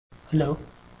Hello,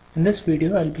 in this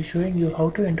video I'll be showing you how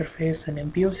to interface an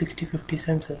MPU6050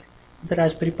 sensor with the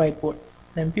Raspberry Pi board.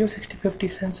 The MPU6050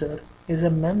 sensor is a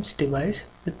MEMS device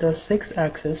with a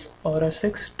 6-axis or a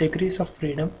 6 degrees of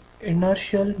freedom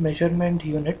inertial measurement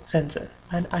unit sensor,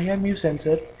 an IMU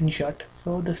sensor in short.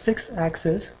 So the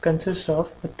 6-axis consists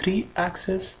of a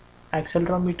 3-axis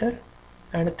accelerometer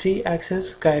and a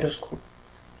 3-axis gyroscope.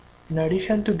 In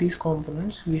addition to these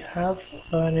components, we have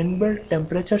an inbuilt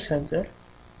temperature sensor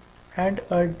and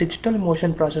a digital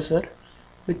motion processor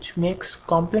which makes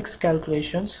complex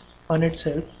calculations on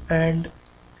itself and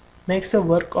makes the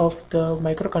work of the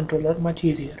microcontroller much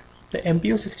easier. The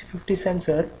MPU6050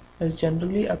 sensor is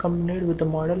generally accompanied with the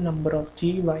model number of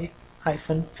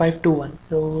GY-521.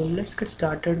 So let's get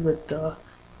started with the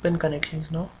pin connections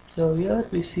now. So here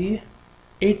we see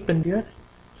 8 pins here.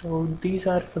 So these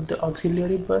are for the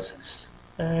auxiliary buses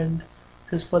and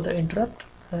this is for the interrupt.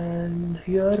 And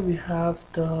here we have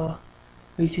the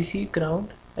VCC,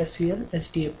 ground, SCL,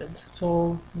 SDA pins.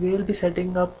 So we will be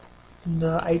setting up in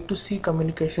the I2C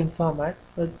communication format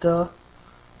with the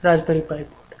Raspberry Pi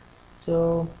board.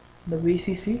 So the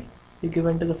VCC is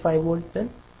given to the 5-volt pin,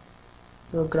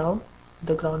 the ground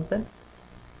pin,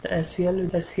 the SCL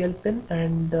with the SCL pin,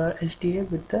 and the SDA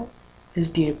with the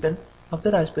SDA pin of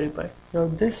the Raspberry Pi. So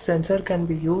this sensor can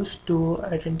be used to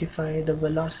identify the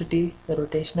velocity, the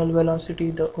rotational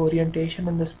velocity, the orientation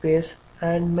in the space,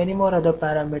 and many more other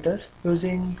parameters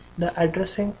using the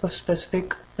addressing for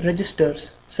specific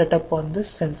registers set up on this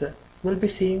sensor. We'll be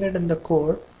seeing it in the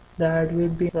code that we'll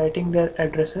be writing their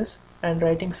addresses and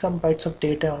writing some bytes of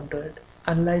data onto it.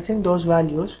 Analyzing those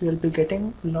values, we'll be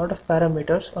getting a lot of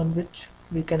parameters on which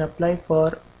we can apply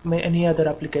for any other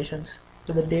applications.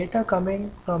 So the data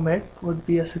coming from it would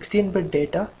be a 16-bit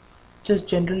data, which is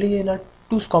generally in a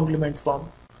 2's complement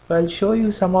form. So I'll show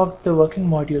you some of the working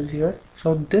modules here.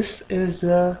 So this is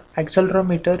the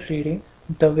accelerometer reading.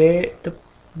 The way the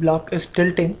block is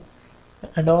tilting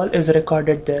and all is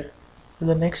recorded there. So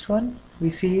the next one, we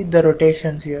see the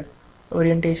rotations here,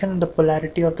 orientation and the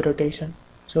polarity of the rotation.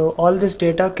 So all this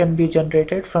data can be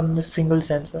generated from this single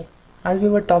sensor. As we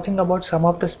were talking about some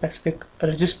of the specific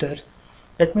registers,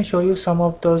 let me show you some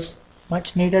of those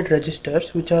much needed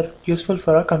registers which are useful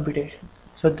for our computation.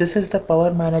 So this is the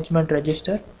power management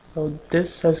register. So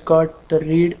this has got the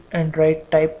read and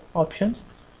write type options.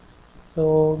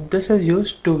 So this is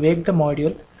used to wake the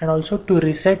module and also to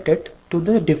reset it to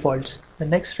the defaults. The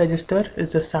next register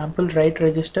is the sample write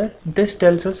register. This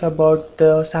tells us about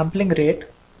the sampling rate,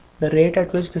 the rate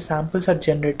at which the samples are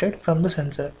generated from the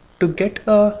sensor. To get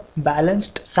a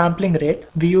balanced sampling rate,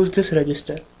 we use this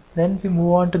register. Then we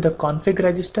move on to the config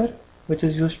register, which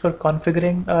is used for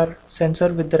configuring our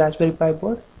sensor with the Raspberry Pi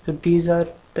board. So these are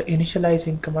the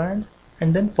initializing command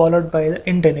and then followed by the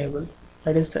int enable,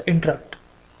 that is the interrupt.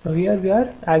 So here we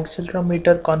are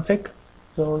accelerometer config.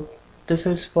 So this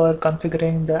is for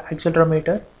configuring the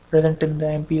accelerometer present in the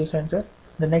MPU sensor.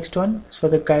 The next one is for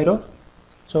the gyro.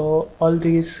 So all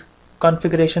these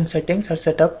configuration settings are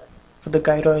set up for the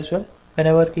gyro as well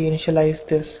whenever we initialize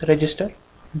this register.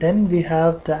 Then we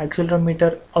have the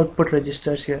accelerometer output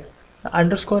registers here. The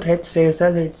underscore H says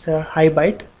that it's a high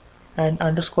byte and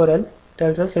underscore L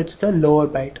tells us it's the lower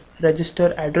byte.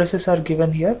 Register addresses are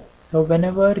given here. So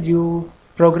whenever you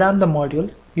program the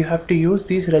module, you have to use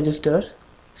these registers,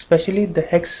 especially the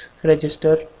hex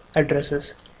register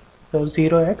addresses. So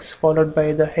 0x followed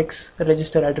by the hex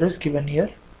register address given here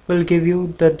will give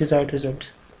you the desired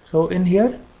results. So in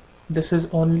here, this is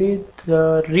only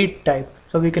the read type.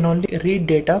 So we can only read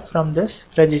data from this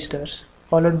registers,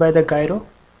 followed by the gyro.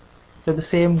 So the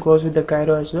same goes with the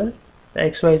gyro as well. The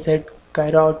XYZ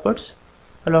gyro outputs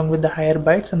along with the higher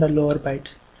bytes and the lower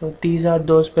bytes. So these are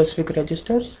those specific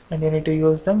registers and you need to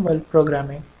use them while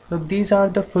programming. So these are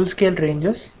the full scale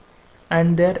ranges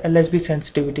and their LSB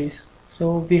sensitivities.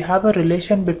 So we have a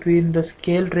relation between the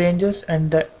scale ranges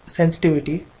and the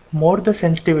sensitivity. More the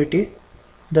sensitivity,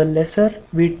 the lesser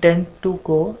we tend to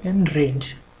go in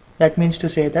range. That means to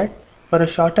say that for a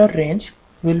shorter range,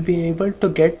 we'll be able to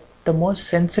get the most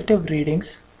sensitive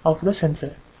readings of the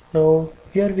sensor. So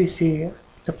here we see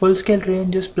the full scale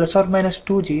range is plus or minus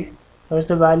 2G, whereas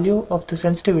the value of the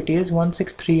sensitivity is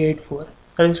 16384.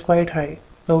 That is quite high.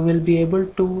 So we'll be able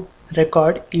to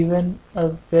record even a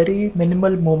very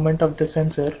minimal movement of the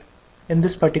sensor in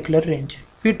this particular range.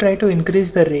 If we try to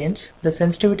increase the range, the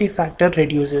sensitivity factor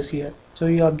reduces here. So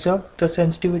you observe the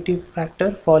sensitivity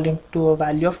factor falling to a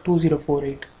value of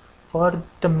 2048 for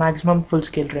the maximum full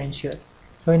scale range here.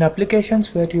 So in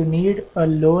applications where you need a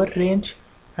lower range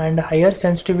and higher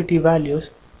sensitivity values,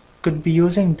 could be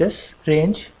using this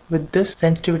range with this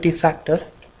sensitivity factor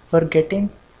for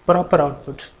getting proper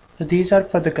outputs. So these are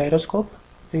for the gyroscope.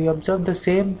 We observe the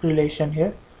same relation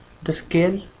here. The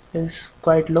scale is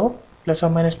quite low, plus or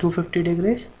minus 250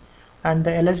 degrees, and the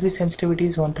LSB sensitivity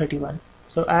is 131.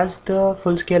 So as the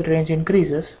full scale range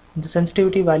increases, the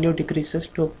sensitivity value decreases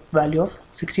to value of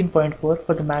 16.4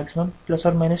 for the maximum, plus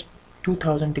or minus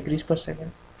 2000 degrees per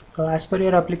second. So as per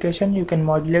your application, you can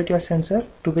modulate your sensor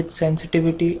to which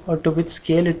sensitivity or to which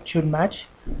scale it should match,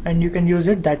 and you can use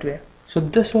it that way. So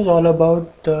this was all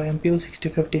about the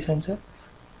MPU6050 sensor.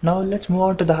 Now let's move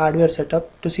on to the hardware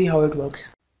setup to see how it works.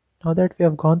 Now that we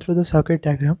have gone through the circuit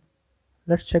diagram,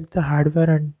 let's check the hardware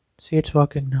and see it's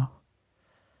working now.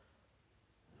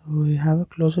 So we have a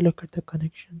closer look at the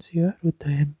connections here with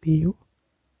the MPU.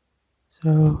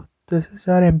 So this is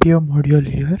our MPU module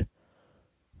here.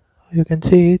 You can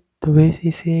see the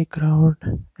VCC, ground,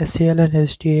 SCL and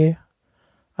SDA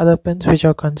are the pins which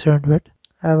are concerned with.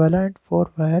 I have aligned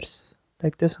 4 wires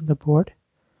like this on the board.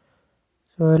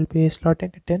 So I'll be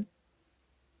slotting it in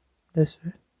this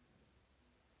way.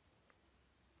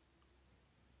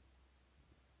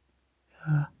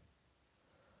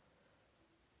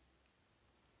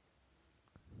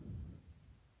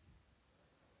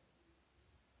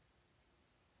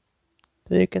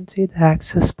 So you can see the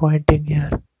axis pointing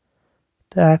here.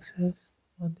 The axis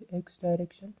on the X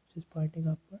direction which is pointing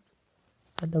upward,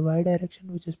 and the Y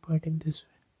direction which is pointing this way.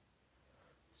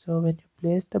 So when you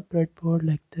place the breadboard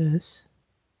like this,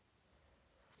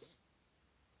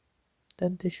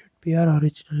 then this should be our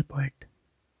original point,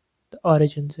 the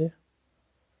origin say.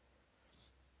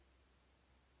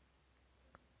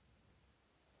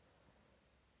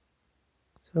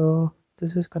 So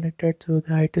this is connected to the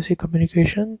I2C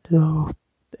communication, so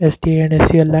the SDA and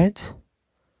SCL lines.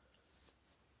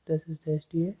 This is the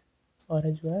SDA,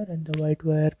 orange wire, and the white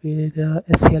wire be the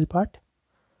SCL part.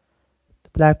 The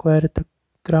black wire is the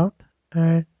ground,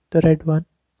 and the red one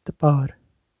the power.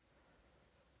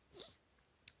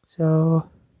 So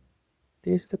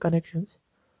these are the connections.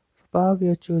 For power we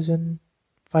have chosen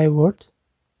 5 volts.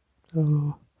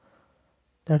 So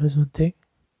that is one thing.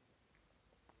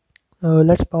 So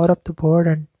let's power up the board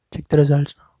and check the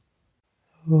results now.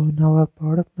 So now I've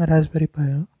powered up my Raspberry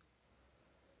Pi.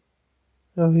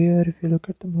 So here if you look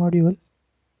at the module,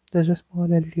 there's a small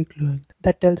LED glowing.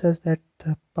 That tells us that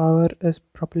the power is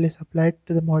properly supplied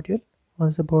to the module.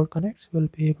 Once the board connects, we'll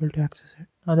be able to access it.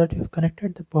 Now that we've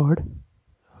connected the board,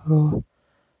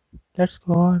 let's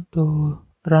go on to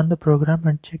run the program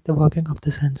and check the working of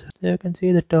the sensor. So you can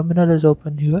see the terminal is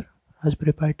open here,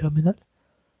 Raspberry Pi terminal,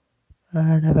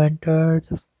 and I've entered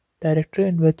the directory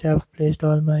in which I've placed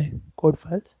all my code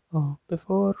files.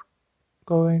 Before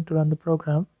going to run the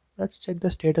program, let's check the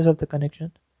status of the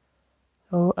connection.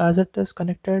 So as it is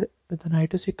connected with an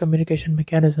I2C communication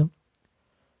mechanism,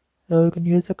 so you can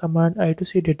use the command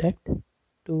I2C detect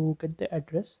to get the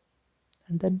address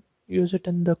and then use it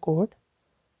in the code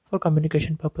for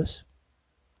communication purpose.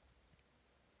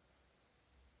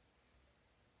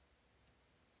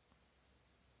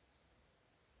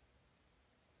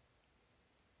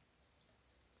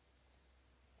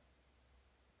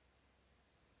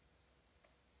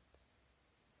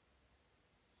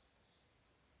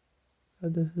 So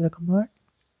this is the command.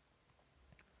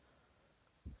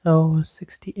 So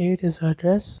 68 is the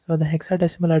address. So the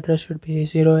hexadecimal address should be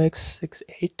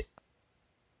 0x68.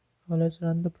 So let's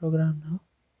run the program now.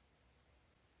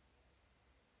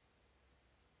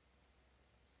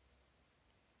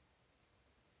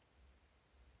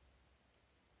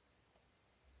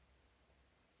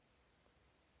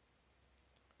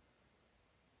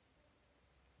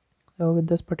 So with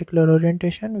this particular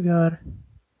orientation, we are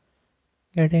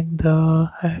getting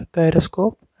the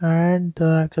gyroscope and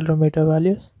the accelerometer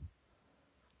values.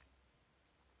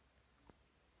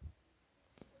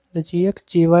 The GX,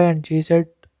 GY and GZ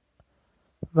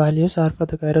values are for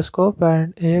the gyroscope,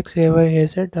 and AX, AY,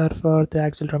 AZ are for the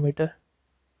accelerometer.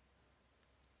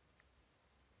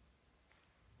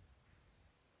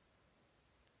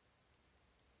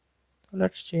 So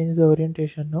let's change the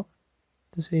orientation now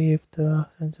to see if the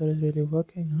sensor is really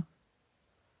working.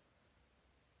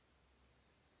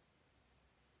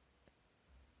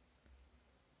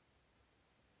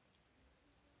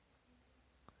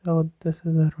 So this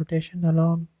is the rotation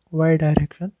along Y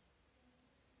direction.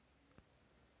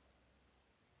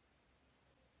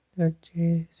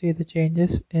 See the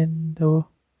changes in the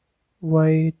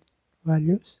Y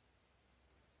values,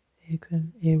 X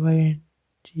and AY and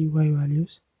GY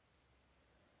values.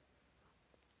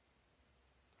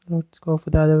 Let's go for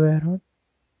the other way around.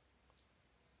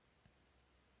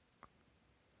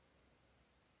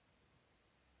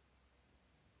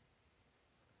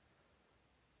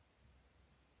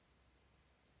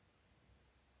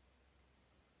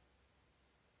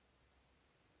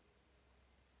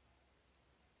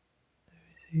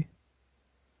 see.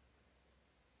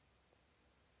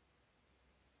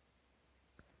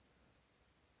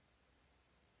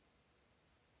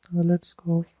 Now let's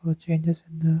go for changes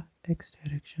in the X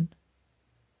direction.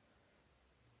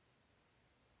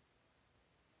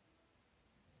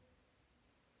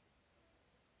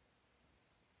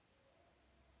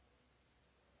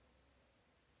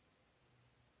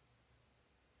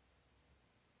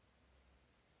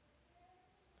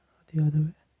 The other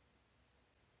way.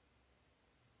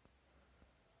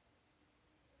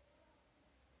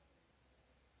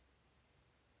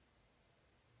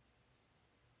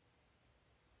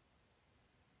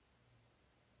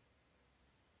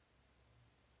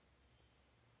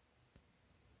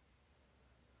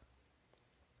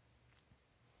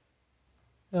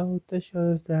 Now this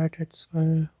shows that it's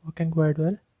working quite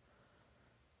well.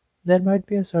 There might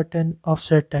be a certain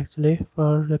offset actually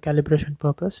for the calibration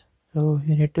purpose. So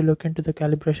you need to look into the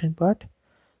calibration part,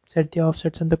 set the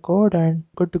offsets in the code, and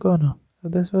good to go now. So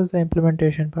this was the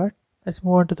implementation part. Let's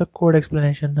move on to the code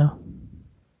explanation now.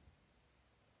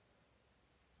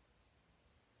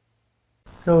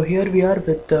 So here we are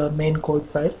with the main code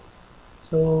file.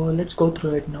 So let's go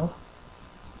through it now.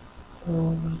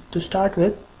 So to start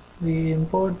with, we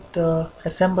import the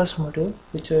SMBus module,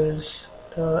 which is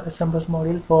the SMBus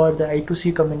module for the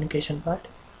I2C communication part.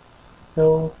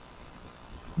 So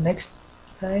next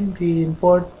line we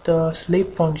import the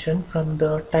sleep function from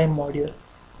the time module.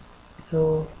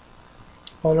 So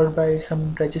followed by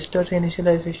some registers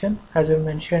initialization as we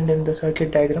mentioned in the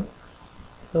circuit diagram.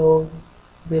 So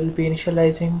we'll be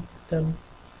initializing the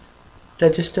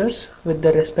registers with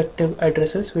the respective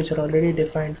addresses which are already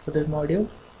defined for this module.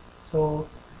 So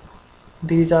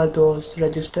these are those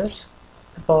registers: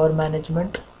 the power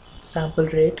management, sample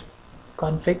rate,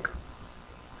 config,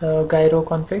 gyro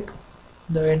config,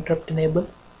 the interrupt enable,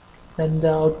 and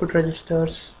the output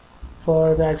registers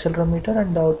for the accelerometer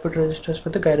and the output registers for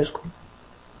the gyroscope.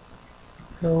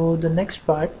 So the next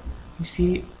part, we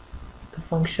see the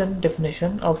function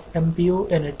definition of MPU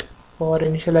init for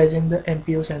initializing the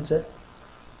MPU sensor.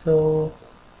 So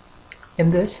in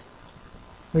this,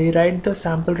 we write the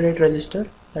sample rate register,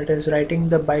 that is writing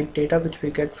the byte data which we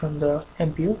get from the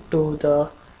MPU to the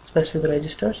specific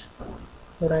registers.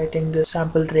 So writing the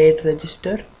sample rate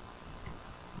register,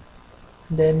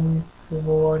 then we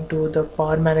move on to the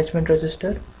power management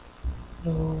register,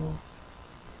 so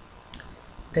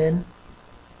then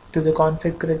to the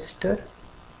config register,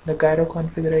 the gyro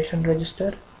configuration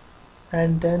register,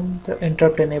 and then the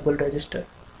interrupt enable register.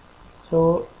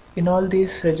 So in all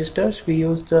these registers we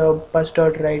use the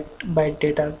bus.write byte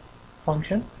data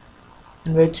function,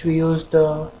 in which we use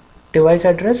the device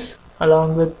address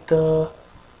along with the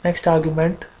next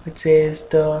argument which says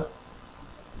the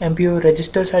MPU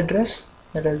registers address,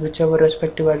 that is whichever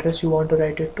respective address you want to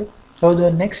write it to. So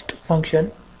the next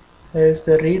function is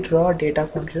the read raw data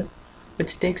function,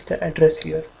 which takes the address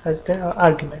here as the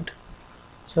argument.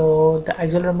 So the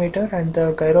accelerometer and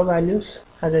the gyro values,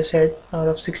 as I said, are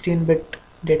of 16-bit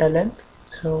data length.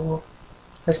 So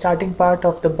the starting part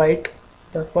of the byte,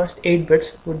 the first 8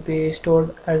 bits would be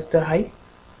stored as the high,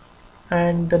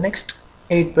 and the next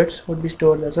 8 bits would be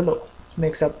stored as a low. It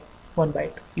makes up 1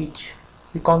 byte each.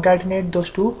 We concatenate those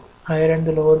two, higher and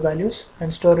the lower values,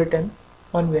 and store it in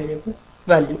one variable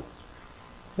value.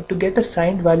 But to get a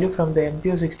signed value from the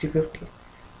MPU6050,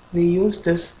 we use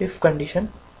this if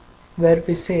condition, where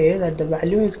we say that the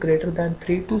value is greater than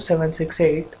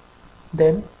 32768,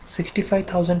 then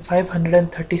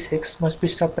 65,536 must be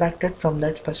subtracted from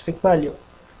that specific value.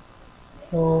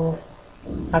 So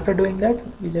after doing that,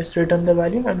 we just return the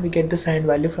value and we get the signed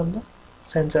value from the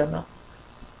sensor now.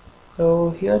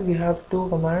 So here we have two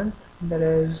commands.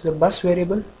 There is the bus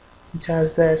variable, which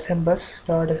has the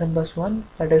smbus.smbus1,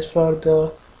 that is for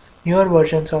the newer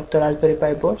versions of the Raspberry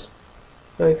Pi boards.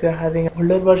 So if you are having an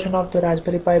older version of the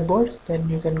Raspberry Pi board, then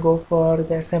you can go for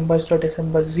the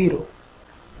smbus.smbus0.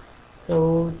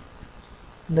 So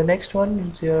the next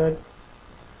one is your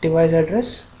device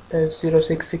address, that's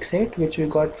 0668, which we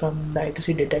got from the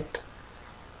I2C detect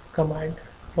command.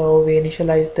 So we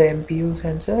initialize the MPU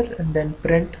sensor and then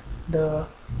print the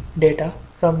data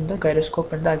from the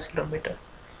gyroscope and the accelerometer.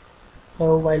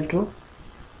 So while true,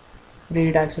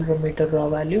 read accelerometer raw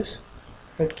values.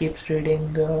 It keeps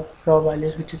reading the raw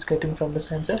values which it's getting from the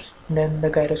sensors. Then the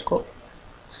gyroscope,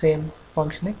 same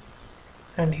functioning.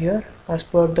 And here, as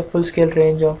per the full scale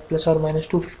range of plus or minus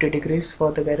 250 degrees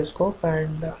for the gyroscope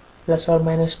and plus or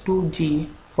minus 2G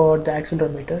for the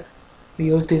accelerometer, we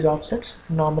use these offsets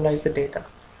and normalize the data.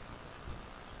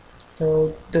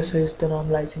 So this is the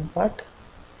normalizing part.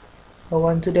 So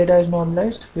once the data is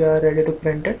normalized, we are ready to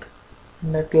print it.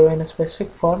 and I've given a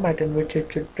specific format in which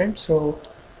it should print. So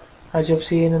as you've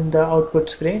seen in the output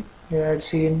screen, you had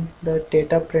seen the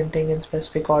data printing in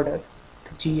specific order,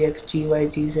 the GX, GY,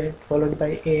 GZ followed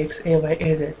by AX, AY,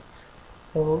 AZ.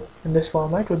 So in this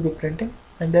format we'll be printing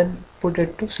and then put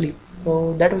it to sleep.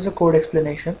 So that was a code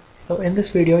explanation. So in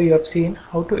this video you have seen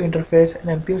how to interface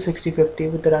an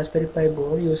MPU6050 with the Raspberry Pi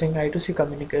board using I2C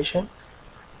communication.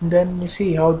 And then you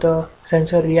see how the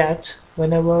sensor reacts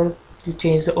whenever you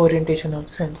change the orientation of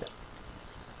the sensor.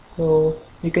 So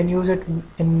you can use it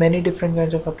in many different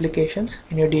kinds of applications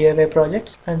in your DIY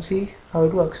projects and see how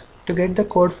it works. To get the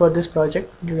code for this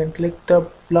project, you can click the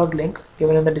blog link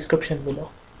given in the description below.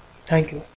 Thank you.